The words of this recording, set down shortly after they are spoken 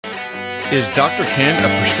Is Dr. Ken a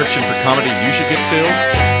prescription for comedy you should get filled?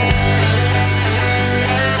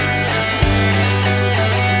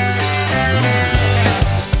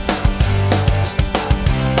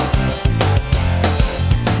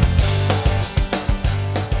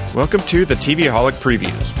 Welcome to the TVaholic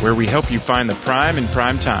Previews, where we help you find the prime in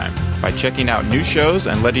prime time by checking out new shows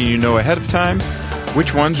and letting you know ahead of time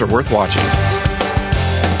which ones are worth watching.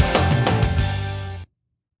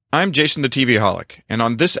 I'm Jason the TVaholic, and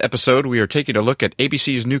on this episode we are taking a look at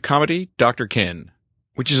ABC's new comedy, Dr. Ken,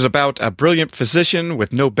 which is about a brilliant physician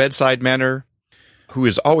with no bedside manner who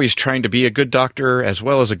is always trying to be a good doctor as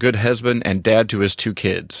well as a good husband and dad to his two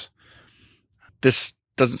kids. This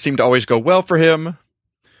doesn't seem to always go well for him,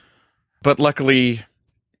 but luckily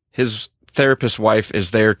his therapist wife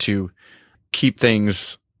is there to keep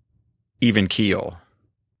things even keel.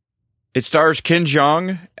 It stars Ken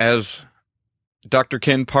Jeong as Dr.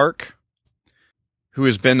 Ken Park, who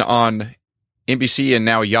has been on NBC and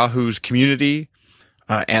now Yahoo's Community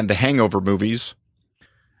and the Hangover movies,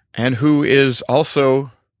 and who is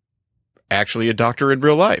also actually a doctor in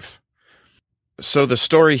real life. So the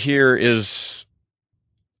story here is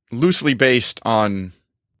loosely based on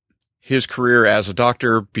his career as a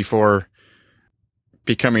doctor before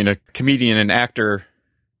becoming a comedian and actor,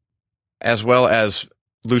 as well as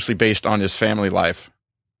loosely based on his family life.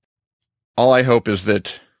 All I hope is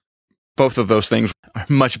that both of those things are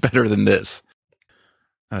much better than this.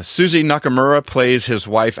 Suzy Nakamura plays his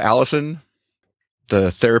wife, Allison, the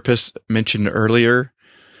therapist mentioned earlier.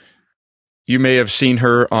 You may have seen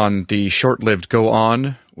her on the short-lived Go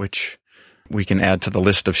On, which we can add to the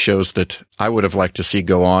list of shows that I would have liked to see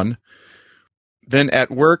go on. Then at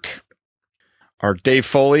work are Dave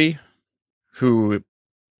Foley, who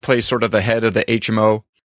plays sort of the head of the HMO,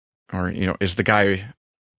 or, is the guy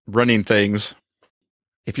running things.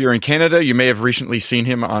 If you're in Canada, you may have recently seen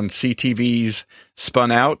him on CTV's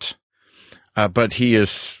Spun Out, but he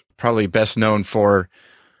is probably best known for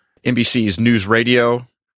NBC's News Radio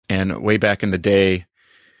and way back in the day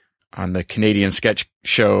on the Canadian sketch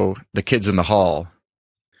show The Kids in the Hall.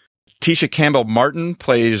 Tisha Campbell-Martin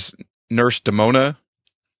plays Nurse Damona,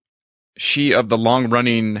 she of the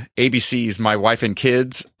long-running ABC's My Wife and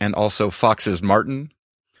Kids and also Fox's Martin.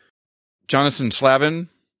 Jonathan Slavin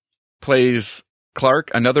plays Clark,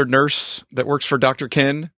 another nurse that works for Dr.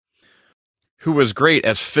 Ken, who was great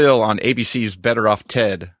as Phil on ABC's Better Off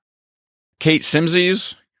Ted. Kate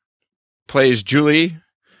Simsies plays Julie,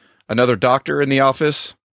 another doctor in the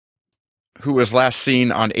office, who was last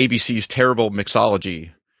seen on ABC's Terrible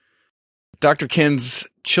Mixology. Dr. Ken's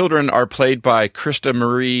children are played by Krista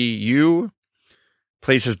Marie Yu,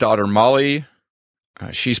 plays his daughter Molly.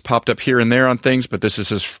 She's popped up here and there on things, but this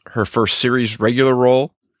is her first series regular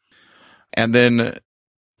role. And then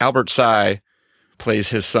Albert Tsai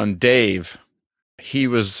plays his son Dave. He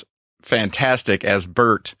was fantastic as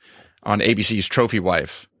Bert on ABC's Trophy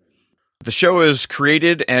Wife. The show is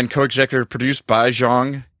created and co-executive produced by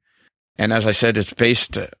Jeong. And as I said, it's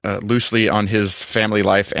based loosely on his family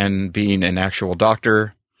life and being an actual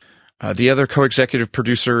doctor. The other co-executive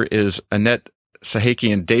producer is Annette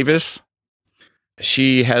Sahakian Davis.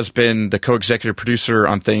 She has been the co-executive producer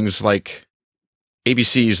on things like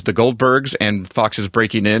ABC's The Goldbergs and Fox's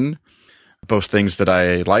Breaking In, both things that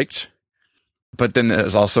I liked. But then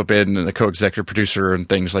has also been the co-executive producer on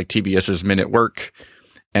things like TBS's Men at Work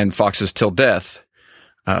and Fox's Till Death,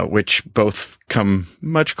 which both come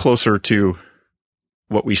much closer to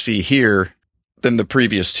what we see here than the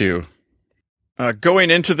previous two.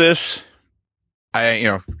 Going into this,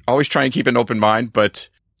 I always try and keep an open mind, but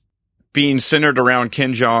being centered around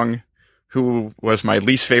Ken Jeong, who was my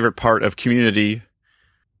least favorite part of Community,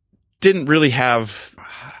 didn't really have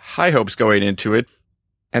high hopes going into it.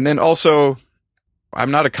 And then also, I'm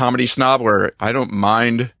not a comedy snob where I don't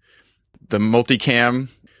mind the multicam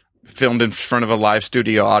filmed in front of a live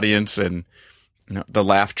studio audience and the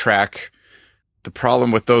laugh track. The problem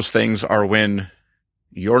with those things are when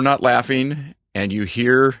you're not laughing and you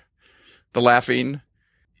hear the laughing,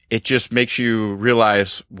 it just makes you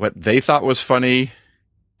realize what they thought was funny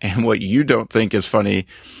and what you don't think is funny.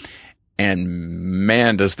 And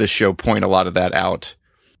man, does this show point a lot of that out.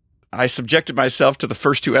 I subjected myself to the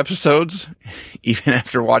first two episodes, even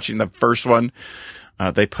after watching the first one.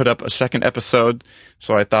 They put up a second episode,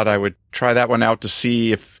 so I thought I would try that one out to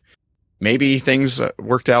see if maybe things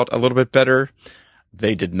worked out a little bit better.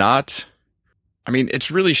 They did not. I mean,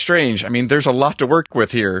 it's really strange. I mean, there's a lot to work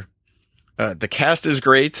with here. The cast is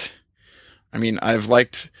great. I mean, I've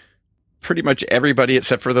liked pretty much everybody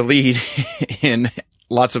except for the lead in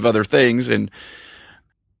lots of other things. And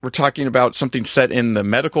we're talking about something set in the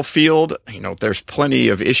medical field. There's plenty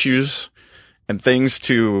of issues and things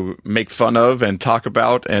to make fun of and talk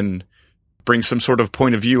about and bring some sort of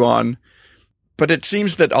point of view on. But it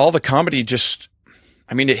seems that all the comedy just,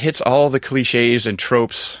 it hits all the cliches and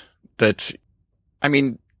tropes that,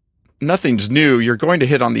 nothing's new. You're going to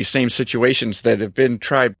hit on these same situations that have been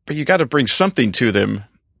tried, but you got to bring something to them.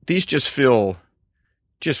 These just feel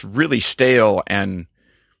just really stale and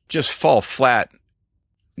just fall flat.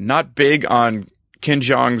 Not big on Ken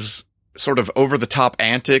Jeong's sort of over-the-top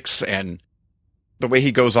antics and the way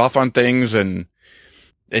he goes off on things, and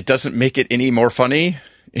it doesn't make it any more funny.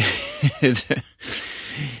 It's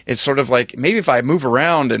sort of like, maybe if I move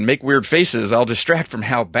around and make weird faces, I'll distract from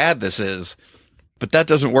how bad this is. But that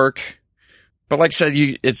doesn't work. But like I said,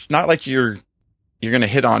 it's not like you're going to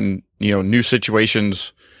hit on, new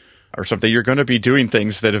situations or something. You're going to be doing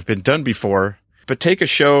things that have been done before. But take a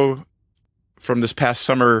show from this past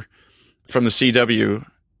summer from the CW,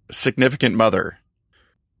 Significant Mother.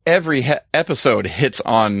 Every episode hits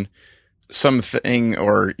on something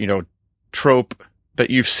or, trope that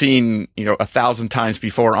you've seen, 1,000 times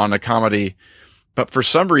before on a comedy. But for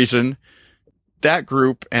some reason, that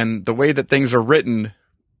group and the way that things are written,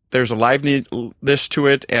 there's a liveliness to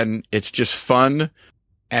it, and it's just fun.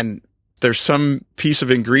 And there's some piece of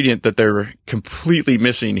ingredient that they're completely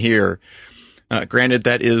missing here. Granted,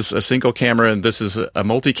 that is a single camera and this is a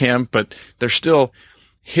multicam, but they're still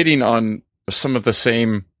hitting on some of the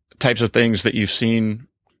same types of things that you've seen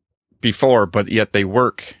before, but yet they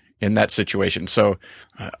work in that situation. So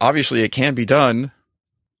obviously it can be done.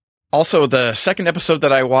 Also, the second episode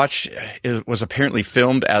that I watched was apparently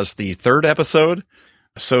filmed as the third episode.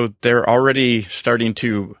 So they're already starting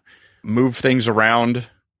to move things around,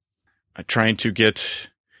 trying to get,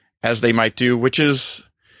 as they might do, which is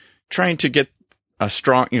trying to get a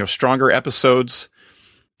stronger episodes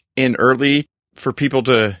in early for people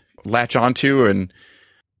to latch onto.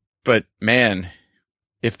 But man,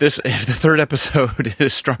 if the third episode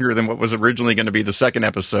is stronger than what was originally going to be the second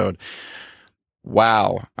episode,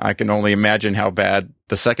 wow, I can only imagine how bad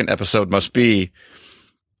the second episode must be.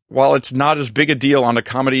 While it's not as big a deal on a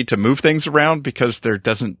comedy to move things around because there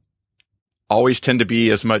doesn't always tend to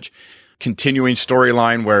be as much continuing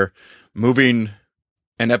storyline where moving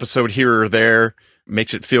an episode here or there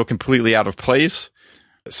makes it feel completely out of place.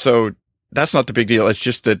 So that's not the big deal. It's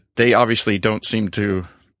just that they obviously don't seem to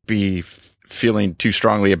be feeling too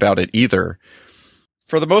strongly about it either.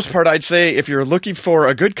 For the most part, I'd say if you're looking for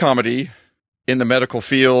a good comedy in the medical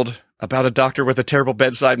field about a doctor with a terrible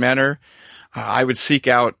bedside manner, I would seek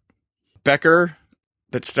out Becker,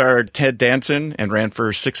 that starred Ted Danson and ran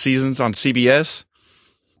for 6 seasons on CBS.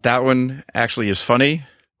 That one actually is funny,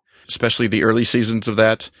 especially the early seasons of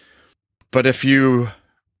that. But if you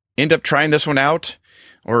end up trying this one out,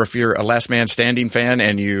 or if you're a Last Man Standing fan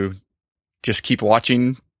and you just keep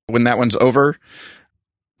watching when that one's over,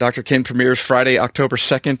 Dr. Ken premieres Friday, October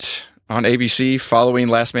 2nd on ABC following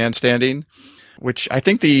Last Man Standing, which I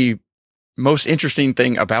think the most interesting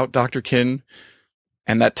thing about Dr. Ken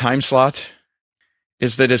and that time slot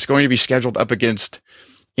is that it's going to be scheduled up against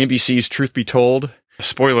NBC's Truth Be Told.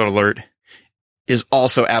 Spoiler alert, is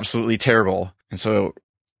also absolutely terrible. And so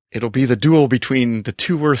it'll be the duel between the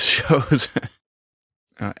two worst shows.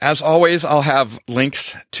 As always, I'll have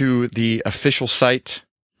links to the official site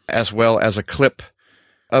as well as a clip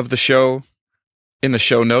of the show in the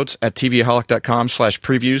show notes at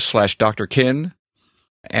tvaholic.com/previews/Dr. Ken.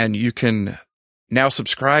 And you can now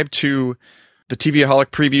subscribe to the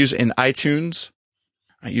TVaholic previews in iTunes.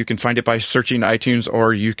 You can find it by searching iTunes,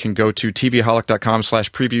 or you can go to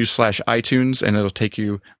tvaholic.com/previews/iTunes and it'll take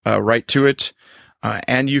you right to it.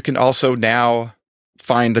 And you can also now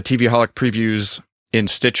find the TVaholic previews in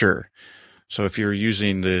Stitcher. So if you're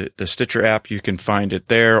using the Stitcher app, you can find it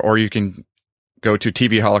there, or you can go to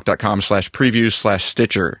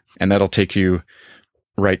tvaholic.com/previews/Stitcher, and that'll take you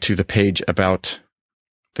right to the page about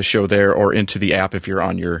the show there, or into the app if you're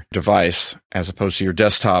on your device as opposed to your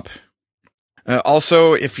desktop.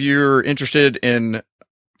 Also, if you're interested in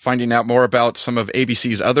finding out more about some of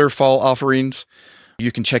ABC's other fall offerings,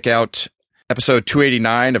 you can check out episode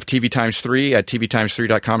 289 of TV Times 3 at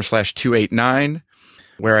tvtimes3.com/289,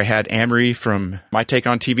 where I had Amory from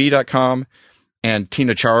mytakeontv.com and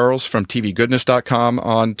Tina Charles from tvgoodness.com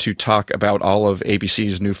on to talk about all of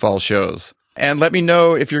ABC's new fall shows. And let me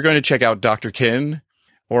know if you're going to check out Dr. Ken,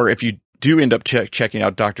 or if you do end up checking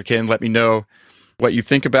out Dr. Ken, let me know what you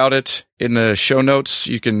think about it in the show notes.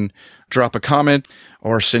 You can drop a comment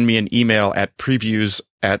or send me an email at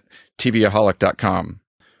previews@tvaholic.com.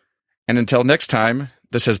 And until next time,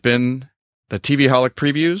 this has been the TVaholic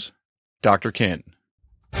Previews, Dr. Ken.